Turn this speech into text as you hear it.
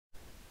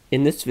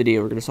In this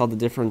video, we're going to solve the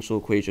differential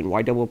equation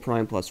y double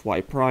prime plus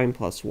y prime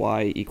plus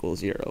y equals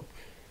 0.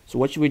 So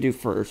what should we do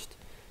first?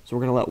 So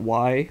we're going to let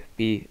y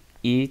be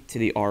e to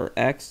the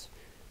rx.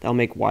 That'll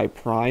make y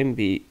prime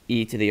be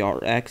e to the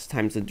rx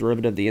times the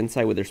derivative of the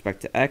inside with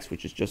respect to x,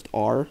 which is just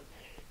r.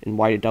 And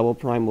y double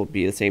prime will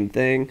be the same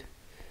thing,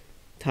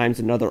 times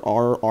another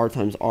r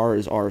times r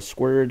is r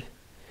squared.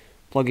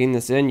 Plugging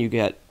this in, you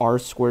get r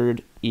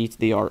squared e to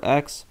the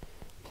rx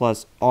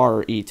plus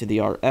r e to the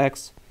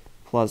rx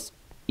plus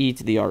e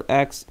to the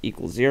rx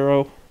equals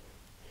 0.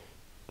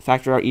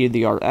 Factor out e to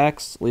the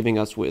rx, leaving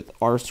us with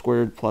r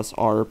squared plus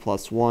r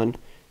plus 1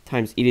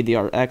 times e to the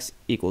rx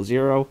equals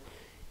 0.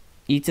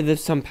 E to the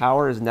some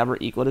power is never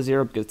equal to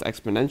 0 because it's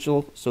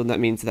exponential, so that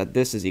means that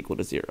this is equal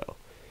to 0.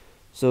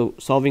 So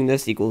solving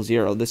this equals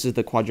 0. This is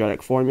the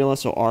quadratic formula,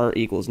 so r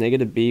equals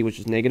negative b, which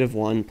is negative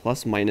 1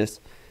 plus minus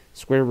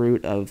square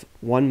root of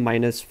 1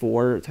 minus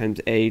 4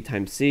 times a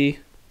times c.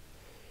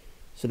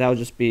 So that would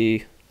just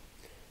be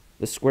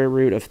the square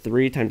root of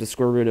 3 times the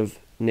square root of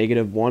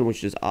negative 1,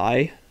 which is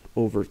I,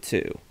 over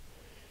 2.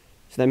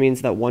 So that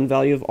means that one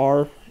value of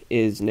r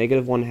is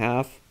negative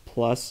 1/2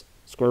 plus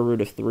square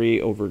root of 3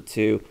 over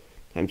 2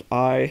 times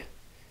I,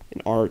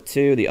 and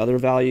r2, the other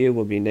value,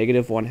 will be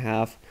negative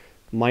 1/2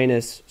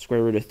 minus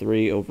square root of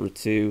 3 over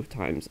 2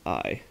 times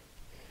I.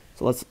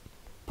 So let's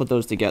put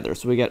those together.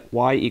 So we get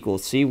y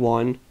equals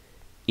c1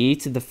 e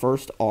to the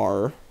first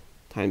r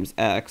times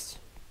x.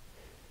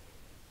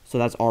 So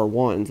that's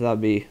r1, so that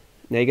would be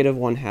negative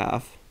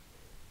 1/2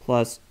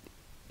 plus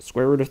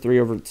square root of 3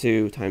 over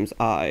 2 times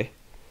I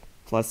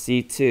plus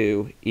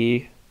c2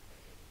 e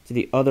to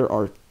the other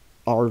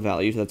r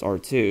value, so that's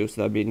r2,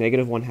 so that would be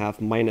negative 1/2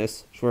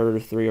 minus square root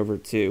of 3 over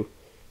 2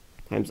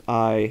 times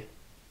I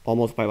all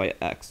multiplied by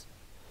x.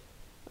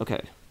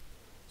 Okay,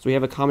 so we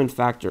have a common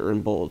factor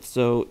in both.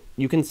 So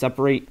you can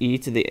separate e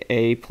to the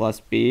a plus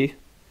b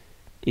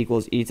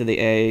equals e to the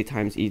a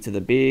times e to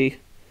the b.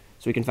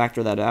 So we can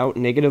factor that out.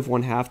 Negative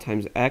 1/2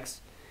 times x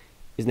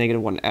is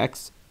negative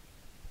 1x.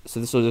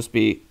 So this will just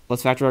be,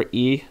 let's factor out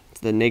e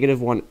to the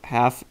negative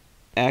 1/2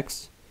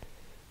 x,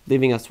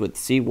 leaving us with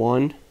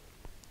c1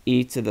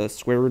 e to the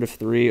square root of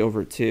 3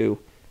 over 2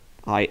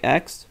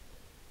 ix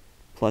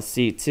plus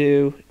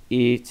c2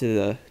 e to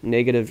the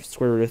negative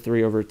square root of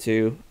 3 over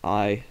 2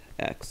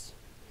 ix.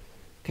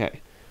 Okay,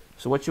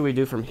 so what should we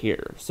do from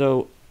here?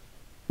 So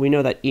we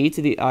know that e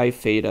to the I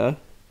theta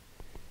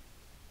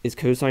is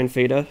cosine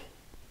theta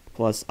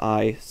plus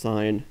I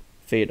sine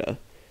theta.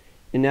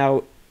 And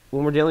now,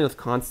 when we're dealing with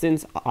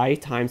constants, I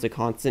times a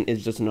constant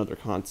is just another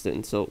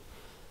constant. So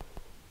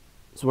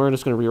we're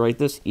just going to rewrite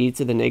this, e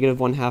to the negative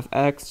 1/2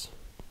 x.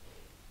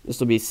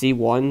 This will be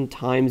c1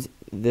 times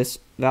this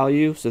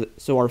value.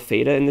 So our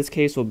theta in this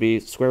case will be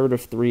square root of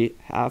 3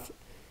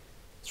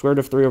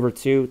 over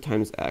 2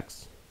 times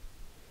x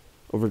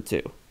over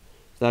 2. So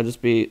that'll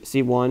just be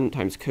c1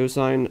 times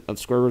cosine of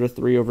square root of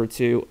 3 over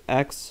 2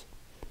 x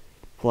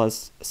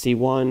plus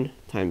c1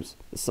 times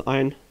the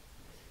sine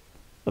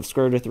of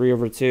square root of 3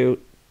 over 2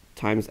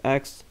 times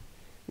x.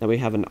 Now we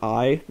have an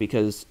I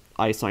because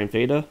I sine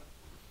theta.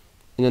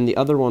 And then the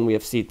other one we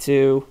have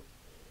c2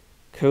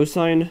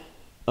 cosine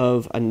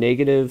of a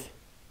negative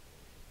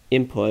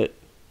input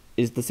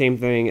is the same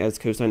thing as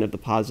cosine of the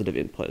positive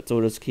input. So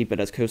we'll just keep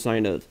it as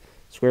cosine of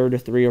square root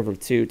of 3 over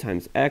 2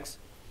 times x.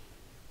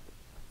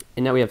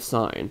 And now we have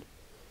sine.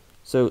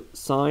 So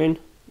sine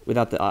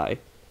without the I.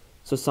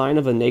 So sine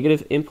of a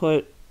negative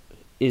input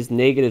is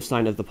negative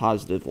sine of the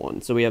positive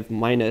one. So we have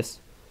minus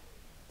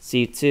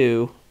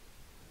c2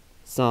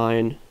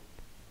 sine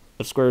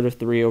of square root of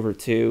 3 over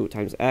 2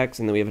 times x,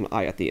 and then we have an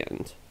I at the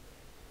end.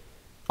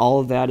 All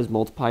of that is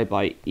multiplied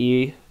by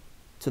e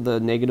to the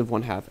negative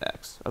 1/2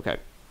 x. Okay.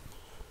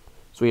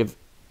 So we have,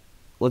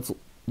 let's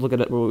look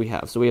at what we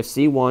have. So we have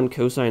c1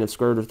 cosine of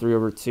square root of 3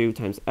 over 2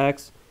 times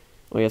x.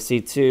 And we have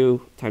c2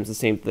 times the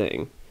same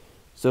thing.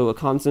 So a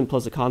constant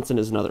plus a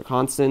constant is another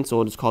constant, so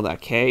we'll just call that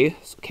k,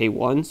 so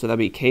k1. So that'd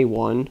be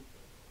k1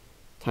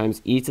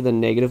 times e to the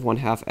negative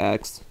 1/2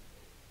 x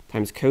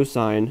times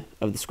cosine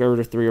of the square root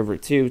of 3 over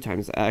 2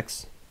 times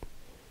x.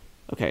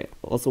 Okay,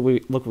 let's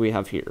look what we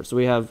have here. So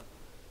we have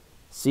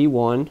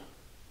c1,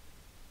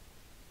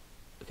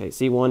 okay,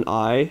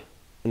 c1i,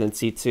 and then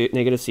c2,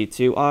 negative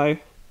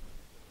c2i.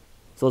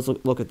 So let's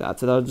look at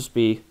that. So that would just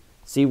be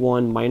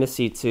c1 minus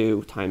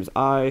c2 times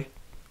I.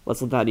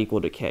 Let's let that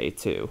equal to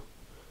k2.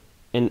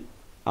 And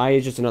I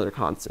is just another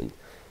constant.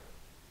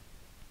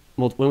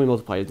 When we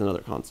multiply, it's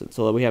another constant.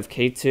 So we have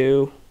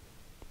k2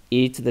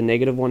 e to the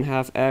negative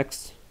 1/2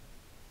 x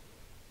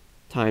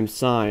times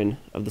sine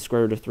of the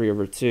square root of 3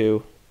 over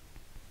 2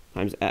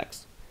 times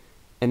x.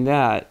 And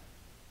that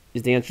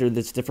is the answer to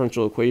this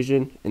differential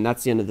equation, and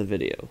that's the end of the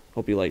video.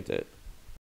 Hope you liked it.